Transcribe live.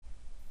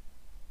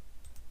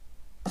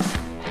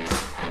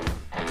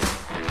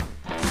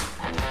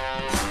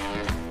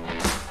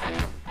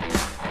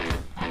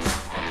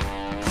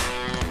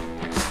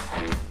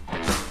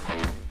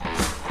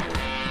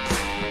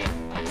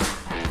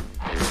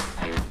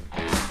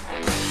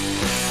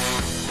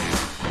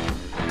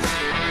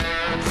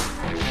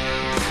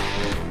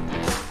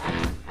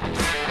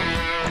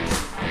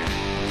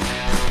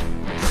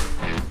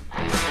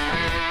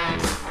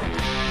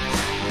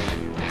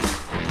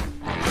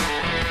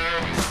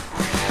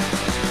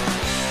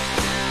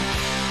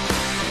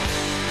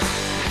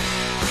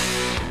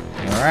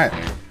right,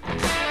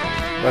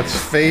 let's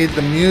fade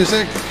the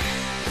music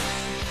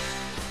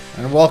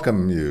and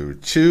welcome you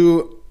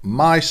to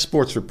my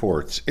sports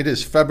reports. It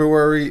is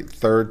February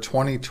 3rd,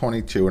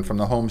 2022, and from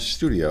the home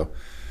studio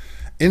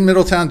in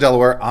Middletown,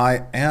 Delaware,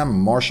 I am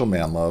Marshall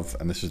Manlove,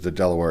 and this is the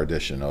Delaware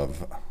edition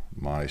of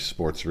my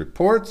sports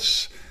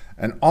reports.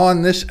 And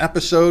on this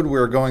episode,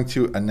 we're going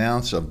to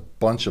announce a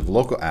bunch of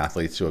local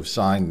athletes who have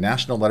signed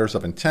national letters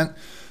of intent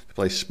to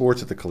play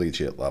sports at the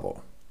collegiate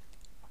level.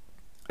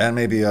 And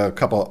maybe a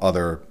couple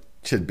other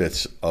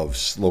tidbits of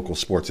local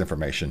sports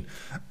information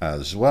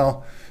as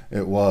well.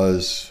 It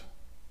was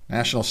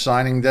National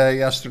Signing Day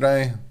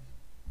yesterday.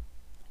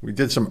 We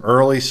did some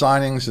early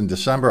signings in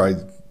December.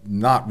 I'm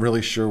not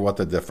really sure what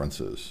the difference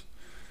is,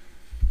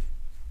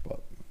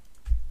 but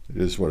it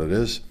is what it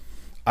is.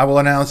 I will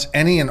announce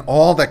any and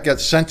all that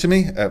gets sent to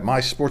me at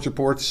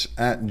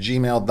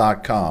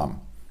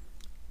mysportsreports@gmail.com.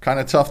 Kind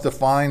of tough to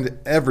find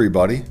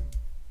everybody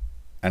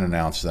and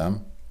announce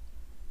them,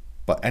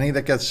 but any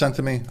that gets sent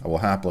to me, I will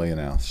happily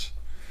announce,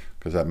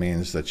 because that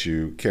means that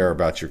you care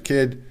about your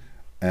kid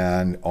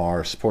and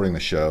are supporting the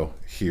show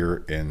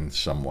here in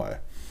some way.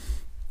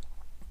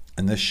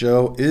 And this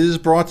show is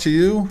brought to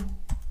you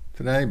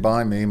today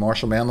by me,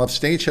 Marshall Manlove,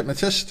 stage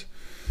hypnotist.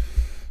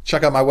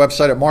 Check out my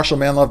website at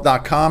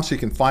marshallmanlove.com so you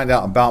can find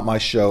out about my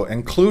show,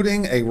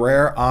 including a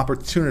rare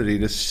opportunity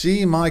to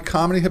see my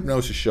comedy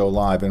hypnosis show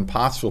live in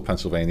Pottsville,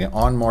 Pennsylvania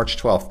on March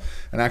 12th.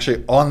 And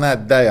actually on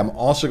that day, I'm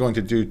also going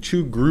to do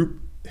 2 group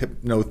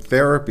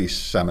hypnotherapy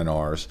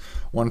seminars,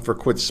 one for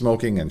quit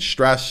smoking and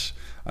stress,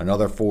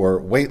 another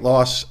for weight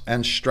loss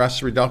and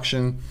stress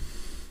reduction.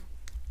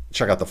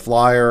 Check out the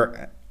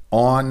flyer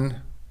on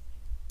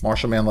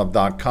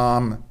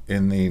marshallmanlove.com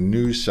in the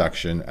news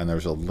section, and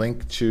there's a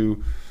link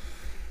to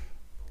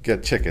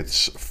get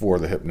tickets for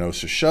the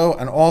hypnosis show.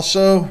 And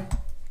also,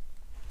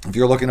 if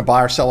you're looking to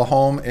buy or sell a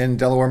home in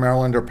Delaware,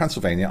 Maryland, or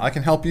Pennsylvania, I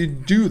can help you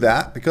do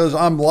that because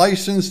I'm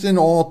licensed in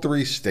all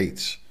 3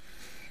 states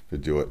to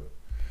do it.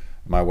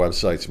 My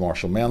website's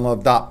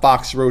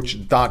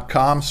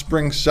marshallmanlove.boxroach.com.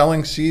 Spring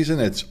selling season,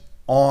 it's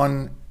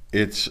on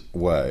its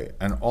way.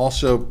 And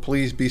also,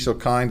 please be so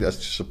kind as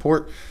to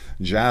support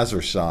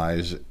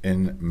Jazzercise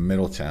in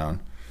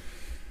Middletown.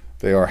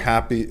 We are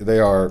happy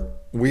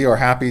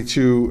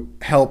to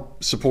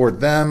help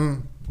support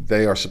them.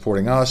 They are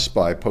supporting us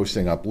by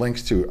posting up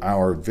links to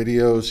our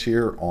videos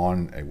here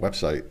on a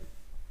website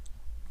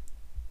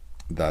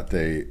that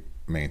they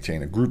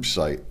maintain, a group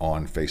site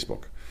on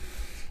Facebook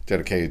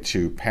dedicated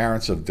to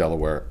parents of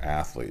Delaware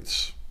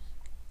athletes.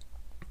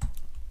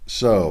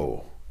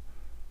 So,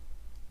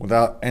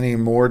 without any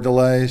more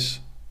delays,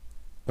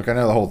 look, I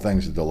know the whole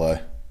thing's a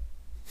delay.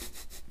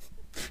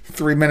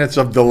 3 minutes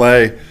of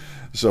delay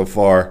so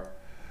far.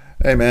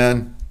 Hey,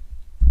 man.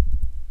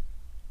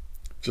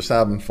 Just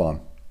having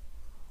fun.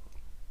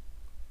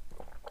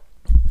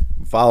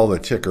 Follow the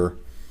ticker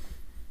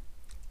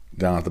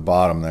down at the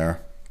bottom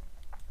there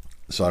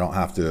so I don't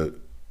have to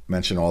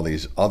mention all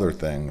these other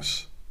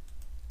things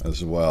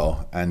as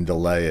well and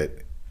delay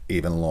it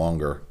even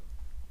longer.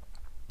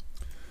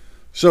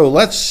 So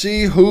let's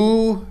see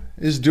who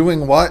is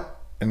doing what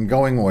and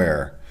going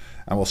where.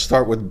 And we'll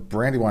start with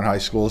Brandywine High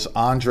School's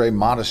Andre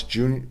Modest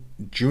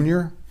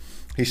Jr.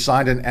 He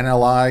signed an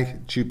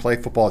NLI to play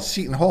football at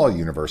Seton Hall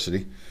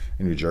University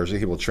in New Jersey.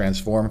 He will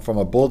transform from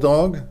a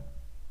bulldog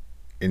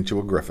into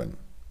a griffin.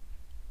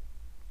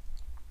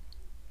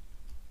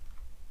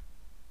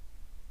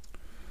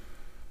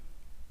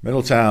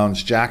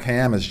 Middletown's Jack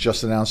Ham has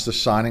just announced the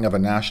signing of a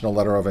national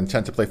letter of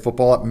intent to play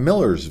football at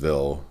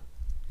Millersville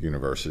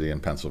University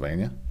in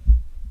Pennsylvania.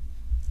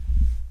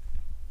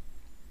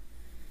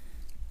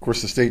 Of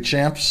course, the state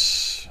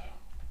champs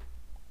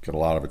get a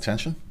lot of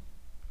attention.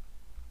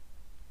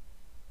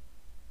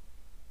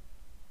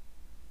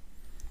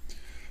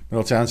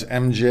 Middletown's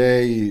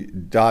MJ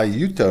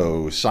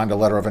Diuto signed a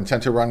letter of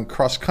intent to run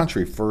cross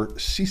country for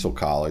Cecil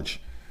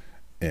College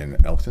in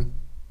Elkton.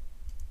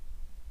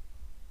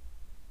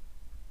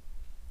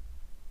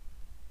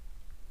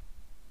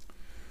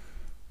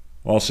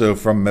 Also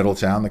from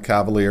Middletown, the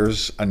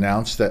Cavaliers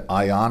announced that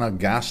Ayanna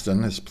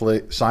Gaston has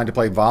signed to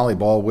play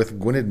volleyball with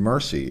Gwynedd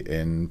Mercy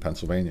in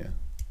Pennsylvania.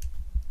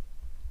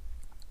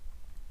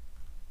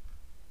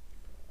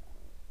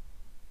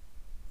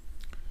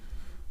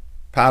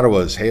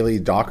 Padua's Haley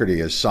Doherty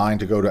has signed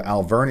to go to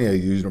Alvernia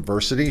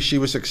University. She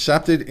was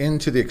accepted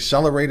into the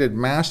Accelerated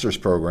Masters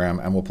program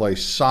and will play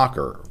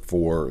soccer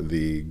for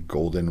the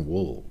Golden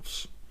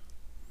Wolves.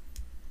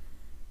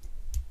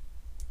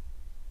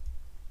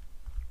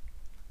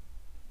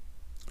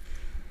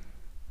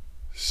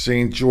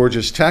 St.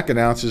 George's Tech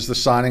announces the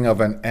signing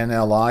of an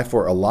NLI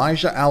for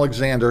Elijah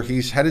Alexander.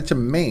 He's headed to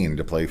Maine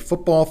to play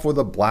football for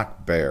the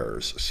Black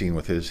Bears, seen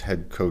with his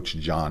head coach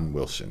John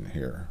Wilson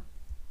here.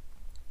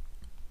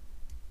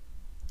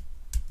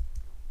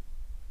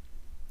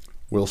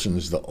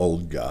 Wilson's the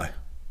old guy.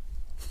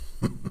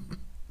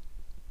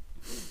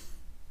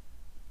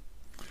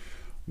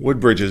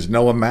 Woodbridge's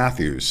Noah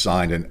Matthews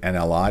signed an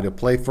NLI to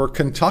play for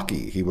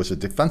Kentucky. He was a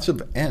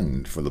defensive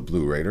end for the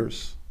Blue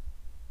Raiders.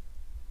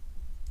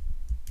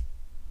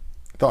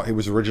 thought he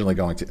was originally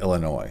going to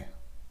Illinois.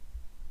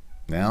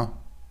 Now,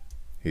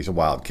 he's a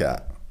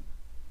Wildcat.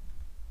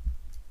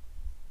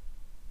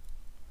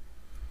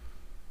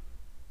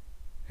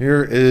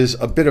 Here is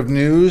a bit of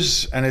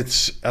news, and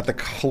it's at the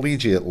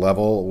collegiate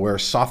level, where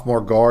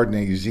sophomore guard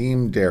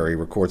Nazim Derry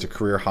records a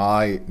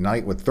career-high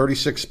night with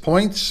 36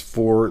 points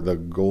for the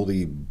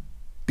Goldie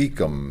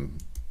Beacom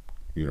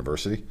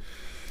University.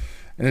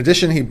 In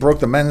addition, he broke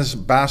the men's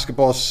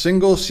basketball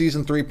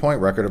single-season three-point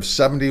record of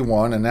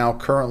 71 and now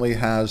currently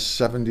has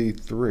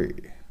 73.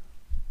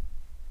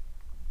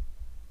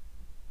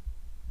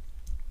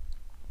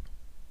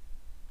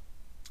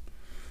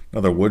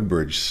 Another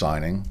Woodbridge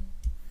signing.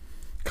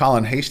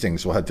 Colin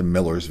Hastings will head to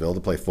Millersville to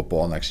play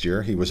football next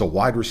year. He was a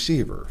wide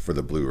receiver for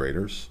the Blue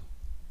Raiders.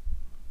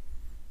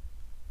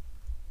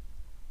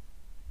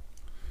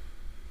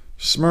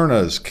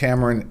 Smyrna's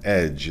Cameron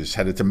Edge is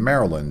headed to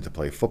Maryland to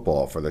play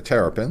football for the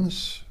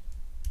Terrapins.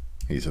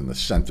 He's in the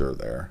center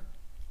there,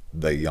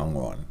 the young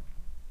one.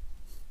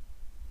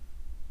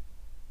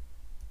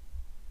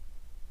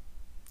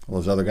 All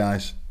those other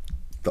guys,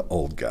 the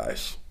old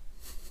guys.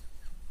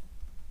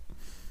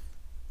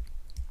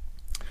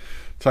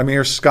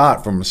 Tamir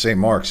Scott from St.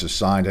 Mark's has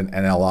signed an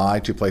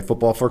NLI to play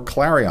football for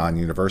Clarion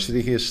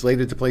University. He is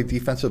slated to play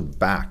defensive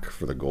back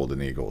for the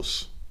Golden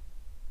Eagles.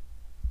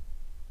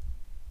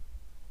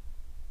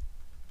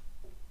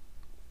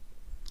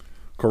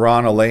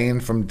 Karan Alain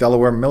from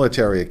Delaware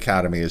Military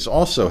Academy is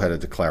also headed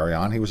to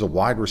Clarion. He was a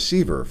wide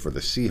receiver for the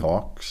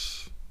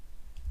Seahawks.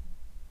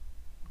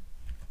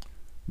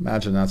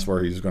 Imagine that's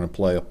where he's going to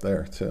play up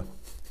there, too.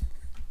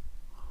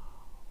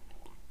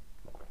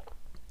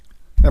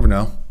 Never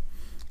know.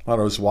 A lot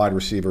of those wide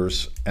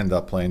receivers end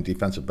up playing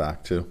defensive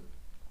back, too.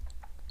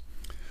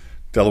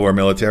 Delaware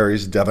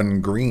Military's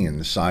Devin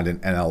Green signed an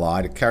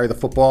NLI to carry the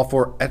football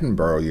for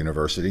Edinburgh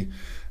University,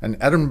 and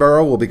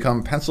Edinburgh will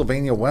become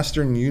Pennsylvania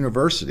Western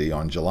University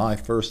on July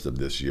 1st of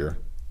this year.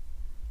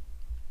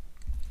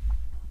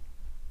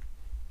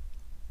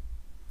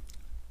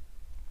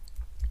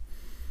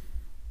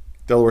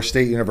 Delaware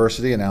State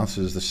University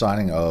announces the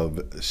signing of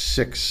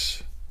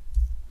 6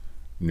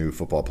 new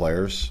football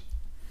players.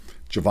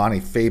 Giovanni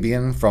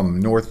Fabian from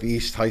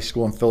Northeast High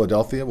School in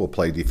Philadelphia will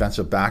play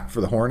defensive back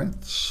for the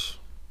Hornets.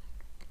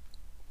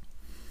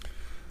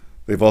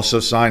 They've also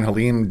signed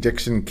Halim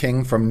Dixon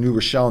King from New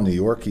Rochelle, New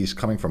York. He's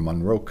coming from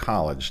Monroe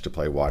College to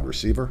play wide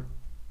receiver.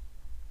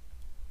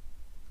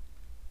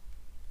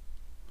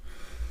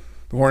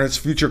 The Hornets'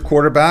 future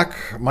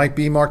quarterback might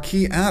be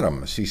Marquis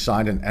Adams. He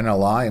signed an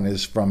NLI and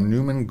is from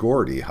Newman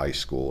Gordy High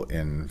School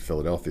in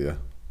Philadelphia.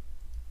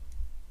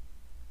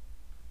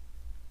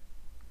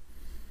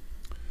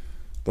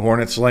 The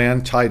Hornets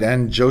land tight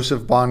end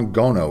Joseph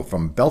Bongono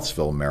from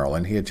Beltsville,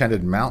 Maryland. He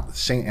attended Mount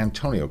St.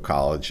 Antonio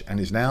College and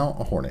is now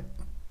a Hornet.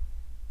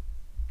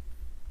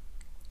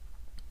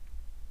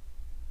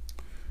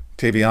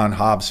 Tavion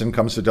Hobson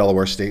comes to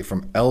Delaware State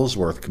from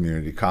Ellsworth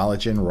Community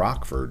College in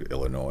Rockford,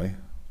 Illinois.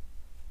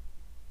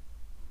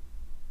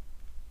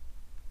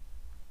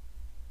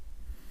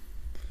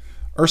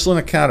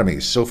 Ursuline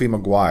Academy's Sophie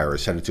McGuire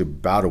is headed to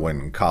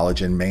Bowdoin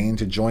College in Maine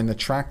to join the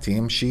track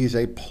team. She's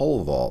a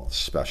pole vault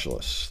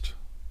specialist.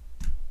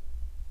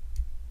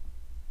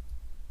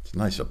 It's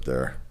nice up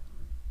there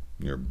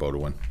near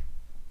Bowdoin.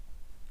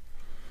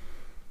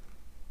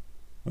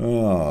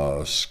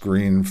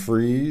 Screen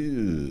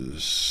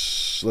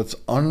freeze. Let's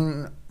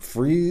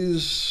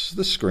unfreeze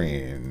the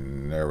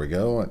screen. There we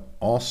go. And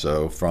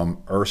also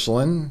from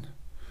Ursuline,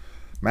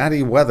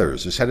 Maddie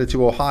Weathers is headed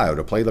to Ohio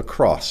to play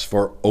lacrosse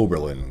for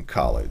Oberlin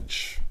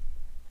College.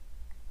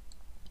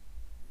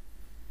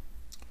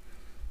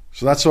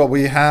 So that's what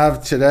we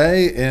have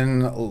today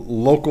in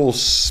local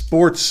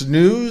sports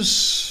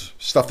news,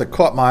 stuff that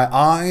caught my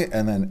eye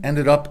and then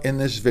ended up in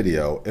this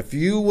video. If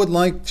you would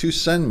like to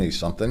send me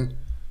something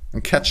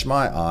and catch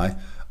my eye,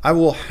 I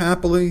will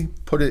happily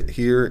put it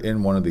here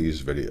in one of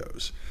these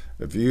videos.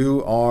 If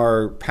you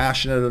are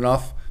passionate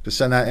enough to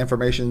send that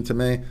information to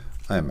me,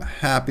 I am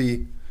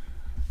happy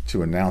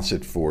to announce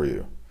it for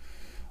you.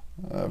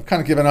 I've kind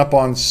of given up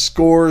on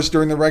scores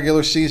during the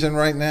regular season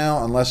right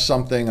now, unless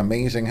something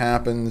amazing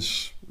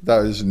happens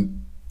that is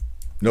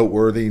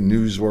noteworthy,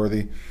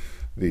 newsworthy.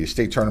 The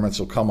state tournaments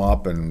will come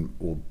up and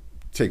we'll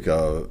take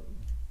a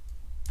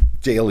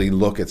daily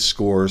look at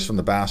scores from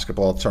the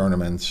basketball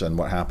tournaments and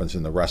what happens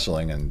in the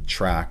wrestling and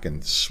track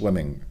and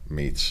swimming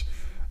meets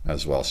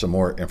as well. Some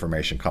more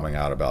information coming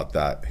out about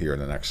that here in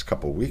the next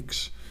couple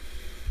weeks.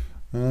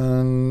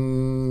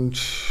 And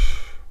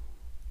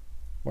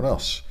what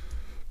else?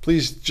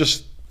 Please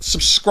just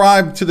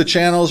subscribe to the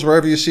channels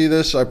wherever you see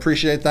this. I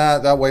appreciate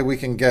that. That way we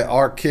can get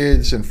our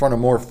kids in front of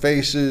more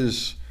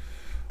faces.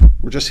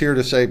 We're just here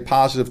to say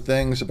positive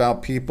things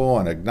about people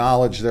and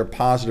acknowledge their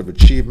positive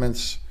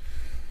achievements.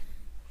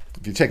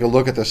 If you take a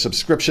look at the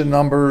subscription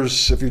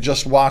numbers, if you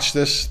just watch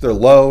this, they're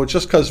low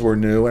just because we're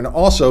new, and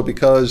also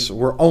because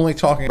we're only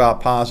talking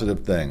about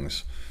positive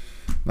things,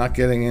 not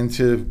getting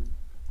into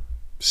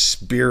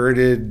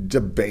spirited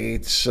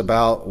debates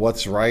about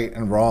what's right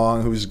and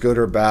wrong, who's good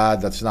or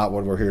bad. That's not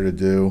what we're here to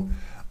do.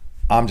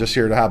 I'm just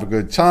here to have a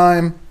good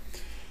time,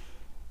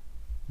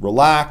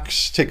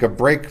 relax, take a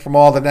break from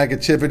all the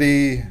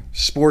negativity.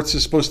 Sports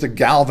is supposed to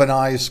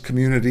galvanize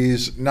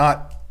communities,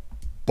 not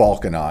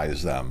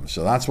balkanize them.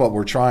 So that's what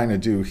we're trying to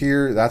do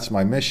here. That's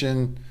my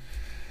mission.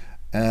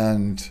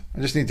 And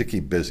I just need to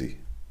keep busy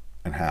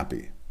and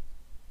happy.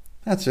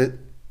 That's it,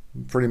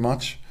 pretty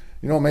much.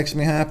 You know what makes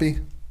me happy?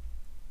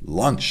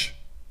 Lunch.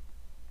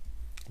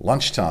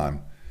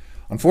 Lunchtime.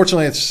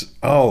 Unfortunately, it's,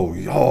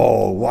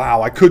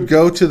 wow. I could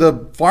go to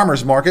the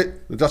farmer's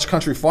market, the Dutch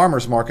Country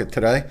Farmer's Market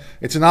today.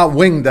 It's not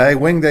Wing Day.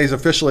 Wing Day is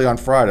officially on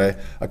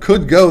Friday. I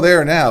could go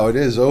there now. It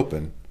is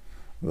open,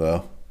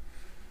 though.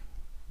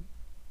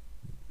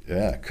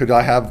 Yeah, could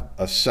I have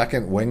a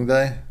second Wing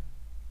Day?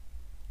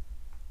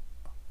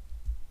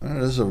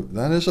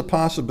 That is a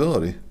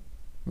possibility.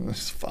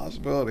 That's a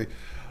possibility.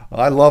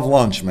 I love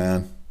lunch,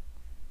 man.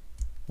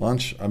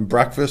 Lunch and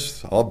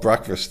breakfast. I love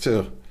breakfast,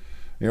 too.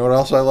 You know what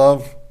else I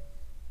love?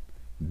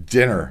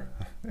 Dinner.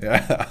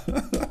 Yeah,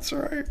 that's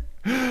right.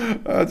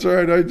 That's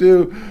right, I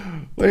do.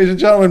 Ladies and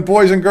gentlemen,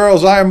 boys and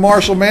girls, I am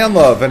Marshall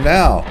Manlove, and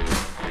now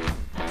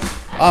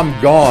I'm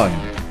gone.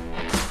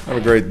 Have a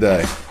great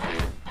day.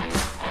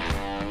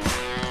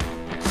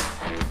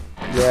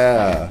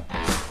 Yeah.